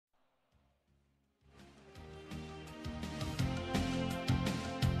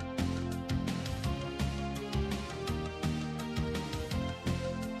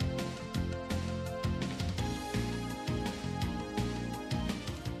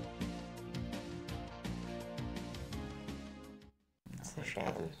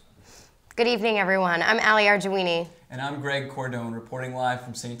shame. Good evening, everyone. I'm Ali Arduini. And I'm Greg Cordone, reporting live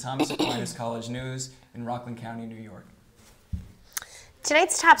from St. Thomas Aquinas College News in Rockland County, New York.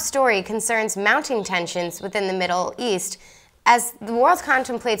 Tonight's top story concerns mounting tensions within the Middle East as the world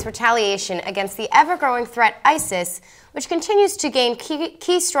contemplates retaliation against the ever-growing threat ISIS, which continues to gain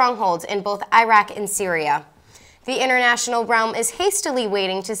key strongholds in both Iraq and Syria. The international realm is hastily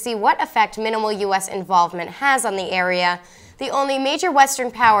waiting to see what effect minimal U.S. involvement has on the area, the only major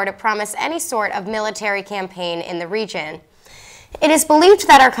Western power to promise any sort of military campaign in the region. It is believed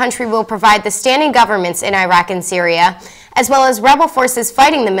that our country will provide the standing governments in Iraq and Syria, as well as rebel forces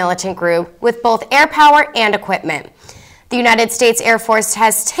fighting the militant group, with both air power and equipment. The United States Air Force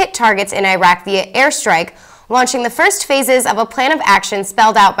has hit targets in Iraq via airstrike, launching the first phases of a plan of action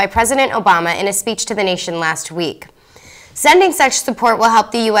spelled out by President Obama in a speech to the nation last week. Sending such support will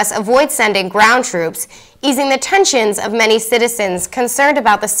help the U.S. avoid sending ground troops, easing the tensions of many citizens concerned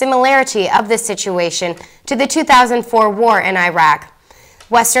about the similarity of this situation to the 2004 war in Iraq.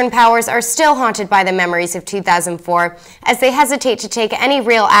 Western powers are still haunted by the memories of 2004 as they hesitate to take any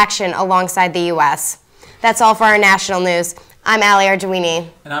real action alongside the U.S. That's all for our national news. I'm Ali Arduini.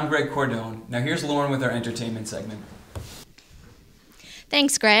 And I'm Greg Cordone. Now here's Lauren with our entertainment segment.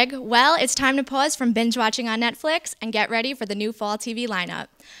 Thanks, Greg. Well, it's time to pause from binge watching on Netflix and get ready for the new fall TV lineup.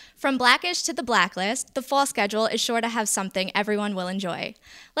 From Blackish to The Blacklist, the fall schedule is sure to have something everyone will enjoy.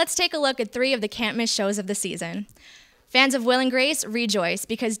 Let's take a look at 3 of the can't-miss shows of the season. Fans of Will and Grace, rejoice,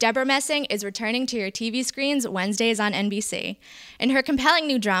 because Deborah Messing is returning to your TV screens Wednesdays on NBC. In her compelling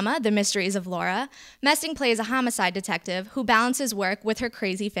new drama, The Mysteries of Laura, Messing plays a homicide detective who balances work with her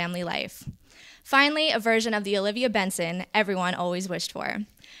crazy family life. Finally, a version of the Olivia Benson everyone always wished for.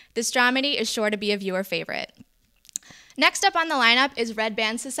 This dramedy is sure to be a viewer favorite. Next up on the lineup is Red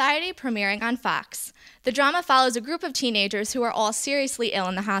Band Society, premiering on Fox. The drama follows a group of teenagers who are all seriously ill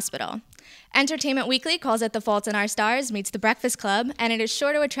in the hospital. Entertainment Weekly calls it The Fault in Our Stars meets The Breakfast Club, and it is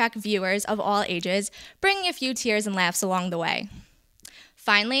sure to attract viewers of all ages, bringing a few tears and laughs along the way.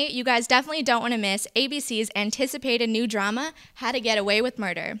 Finally, you guys definitely don't want to miss ABC's anticipated new drama, How to Get Away with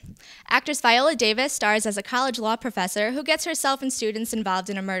Murder. Actress Viola Davis stars as a college law professor who gets herself and students involved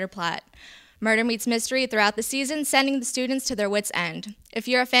in a murder plot. Murder meets mystery throughout the season, sending the students to their wits' end. If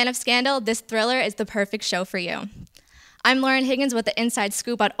you're a fan of Scandal, this thriller is the perfect show for you. I'm Lauren Higgins with the inside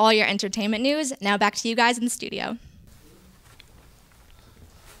scoop on all your entertainment news. Now back to you guys in the studio.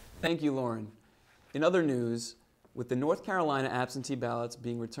 Thank you, Lauren. In other news, with the North Carolina absentee ballots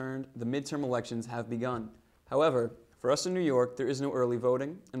being returned, the midterm elections have begun. However, for us in New York, there is no early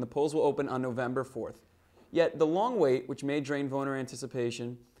voting, and the polls will open on November 4th. Yet the long wait, which may drain voter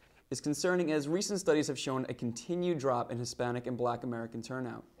anticipation, is concerning as recent studies have shown a continued drop in Hispanic and Black American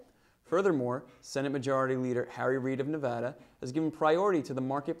turnout. Furthermore, Senate Majority Leader Harry Reid of Nevada has given priority to the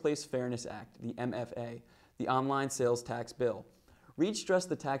Marketplace Fairness Act, the MFA, the online sales tax bill. Reid stressed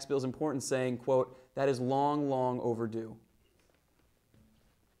the tax bill's importance, saying, quote, "That is long, long overdue."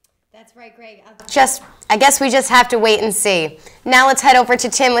 That's right, Greg. I guess we just have to wait and see. Now let's head over to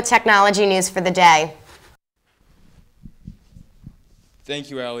Tim with technology news for the day. Thank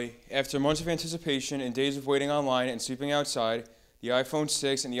you, Ali. After months of anticipation and days of waiting online and sleeping outside, the iPhone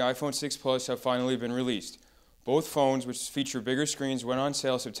 6 and the iPhone 6 Plus have finally been released. Both phones, which feature bigger screens, went on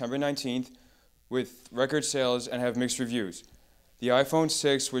sale September 19th with record sales and have mixed reviews. The iPhone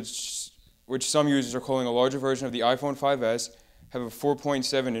 6, which some users are calling a larger version of the iPhone 5S, have a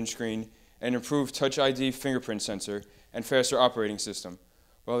 4.7-inch screen, an improved Touch ID fingerprint sensor, and faster operating system.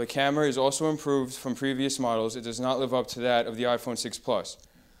 While the camera is also improved from previous models, it does not live up to that of the iPhone 6 Plus.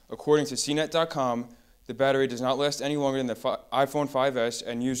 According to CNET.com, the battery does not last any longer than the iPhone 5S,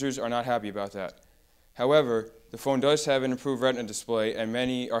 and users are not happy about that. However, the phone does have an improved Retina display, and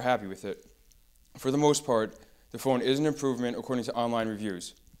many are happy with it. For the most part, the phone is an improvement according to online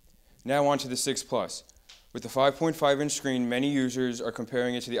reviews. Now on to the 6 Plus. With the 5.5-inch screen, many users are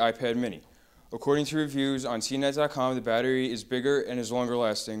comparing it to the iPad mini. According to reviews on CNET.com, the battery is bigger and is longer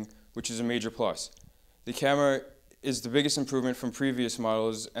lasting, which is a major plus. The camera is the biggest improvement from previous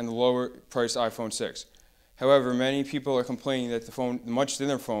models and the lower-priced iPhone 6. However, many people are complaining that the much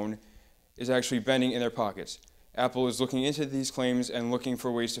thinner phone is actually bending in their pockets. Apple is looking into these claims and looking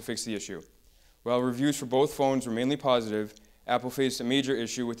for ways to fix the issue. While reviews for both phones were mainly positive, Apple faced a major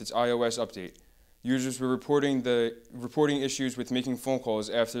issue with its iOS update. Users were reporting issues with making phone calls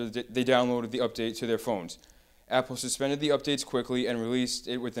after they downloaded the update to their phones. Apple suspended the updates quickly and released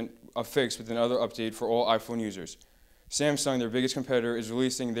it with a fix with another update for all iPhone users. Samsung, their biggest competitor, is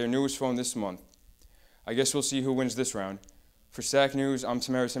releasing their newest phone this month. I guess we'll see who wins this round. For SAC News, I'm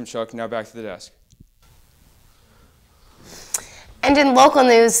Tamara Simchuk. Now back to the desk. And in local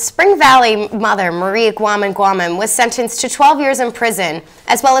news, Spring Valley mother Marie Guaman was sentenced to 12 years in prison,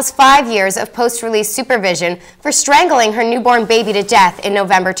 as well as 5 years of post-release supervision for strangling her newborn baby to death in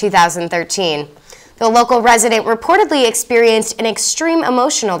November 2013. The local resident reportedly experienced an extreme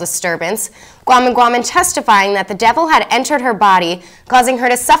emotional disturbance, Guaman testifying that the devil had entered her body, causing her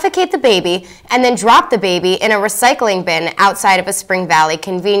to suffocate the baby and then drop the baby in a recycling bin outside of a Spring Valley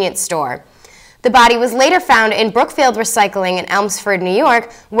convenience store. The body was later found in Brookfield Recycling in Elmsford, New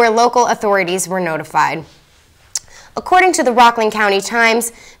York, where local authorities were notified. According to the Rockland County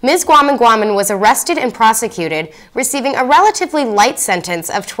Times, Ms. Guaman was arrested and prosecuted, receiving a relatively light sentence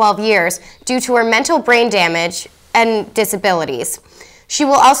of 12 years due to her mental brain damage and disabilities. She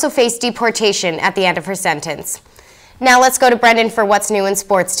will also face deportation at the end of her sentence. Now let's go to Brendan for what's new in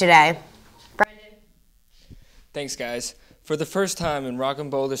sports today. Brendan. Thanks, guys. For the first time in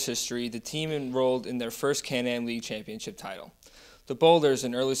Rockland Boulders history, the team enrolled in their first Can-Am League Championship title. The Boulders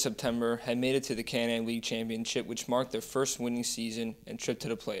in early September had made it to the Can-Am League Championship, which marked their first winning season and trip to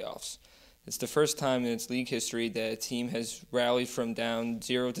the playoffs. It's the first time in its league history that a team has rallied from down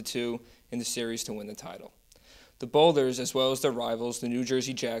 0-2 in the series to win the title. The Boulders, as well as their rivals, the New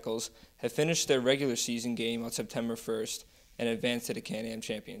Jersey Jackals, have finished their regular season game on September 1st and advanced to the Can-Am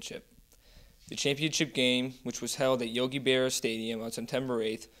Championship. The championship game, which was held at Yogi Berra Stadium on September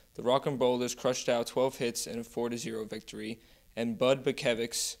 8th, the Rockland Boulders crushed out 12 hits in a 4-0 victory, and Bud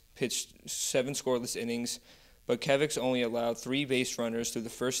Bukevics pitched 7 scoreless innings. Bukevics only allowed 3 base runners through the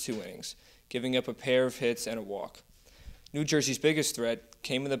first 2 innings, giving up a pair of hits and a walk. New Jersey's biggest threat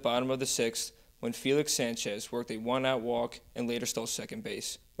came in the bottom of the 6th when Felix Sanchez worked a 1-out walk and later stole second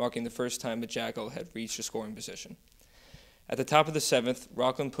base, marking the first time a Jackal had reached a scoring position. At the top of the 7th,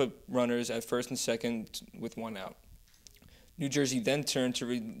 Rockland put runners at first and second with 1 out. New Jersey then turned to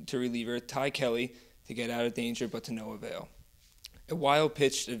reliever Ty Kelly to get out of danger, but to no avail. A wild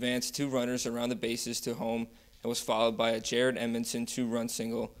pitch advanced 2 runners around the bases to home and was followed by a Jared Edmondson 2-run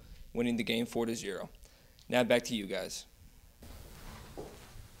single, winning the game 4-0. Now back to you guys.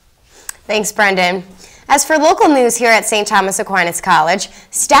 Thanks, Brendan. As for local news here at St. Thomas Aquinas College,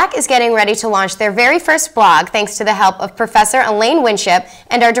 STAC is getting ready to launch their very first blog thanks to the help of Professor Elaine Winship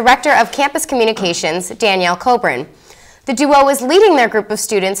and our Director of Campus Communications, Danielle Coburn. The duo is leading their group of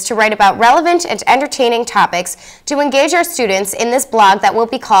students to write about relevant and entertaining topics to engage our students in this blog that will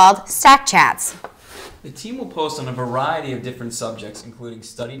be called STAC Chats. The team will post on a variety of different subjects, including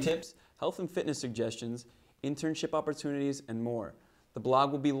study tips, health and fitness suggestions, internship opportunities, and more. The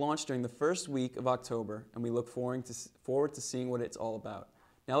blog will be launched during the first week of October, and we look forward to seeing what it's all about.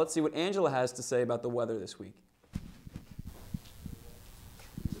 Now let's see what Angela has to say about the weather this week.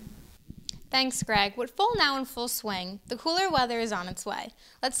 Thanks, Greg. With fall now in full swing, the cooler weather is on its way.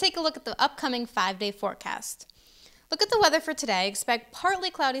 Let's take a look at the upcoming 5-day forecast. Look at the weather for today. Expect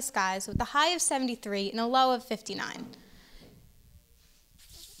partly cloudy skies with a high of 73 and a low of 59.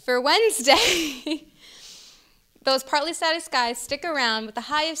 For Wednesday, those partly cloudy skies stick around with a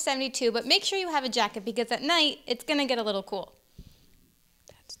high of 72, but make sure you have a jacket because at night it's going to get a little cool.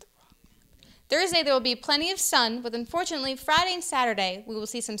 That's the wrong map. Thursday there will be plenty of sun, but unfortunately Friday and Saturday we will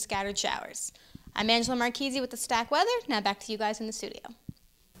see some scattered showers. I'm Angela Marchese with the STAC weather. Now back to you guys in the studio.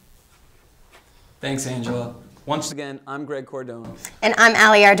 Thanks, Angela. Once again, I'm Greg Cordone. And I'm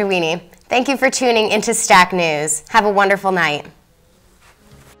Ali Arduini. Thank you for tuning into STAC News. Have a wonderful night.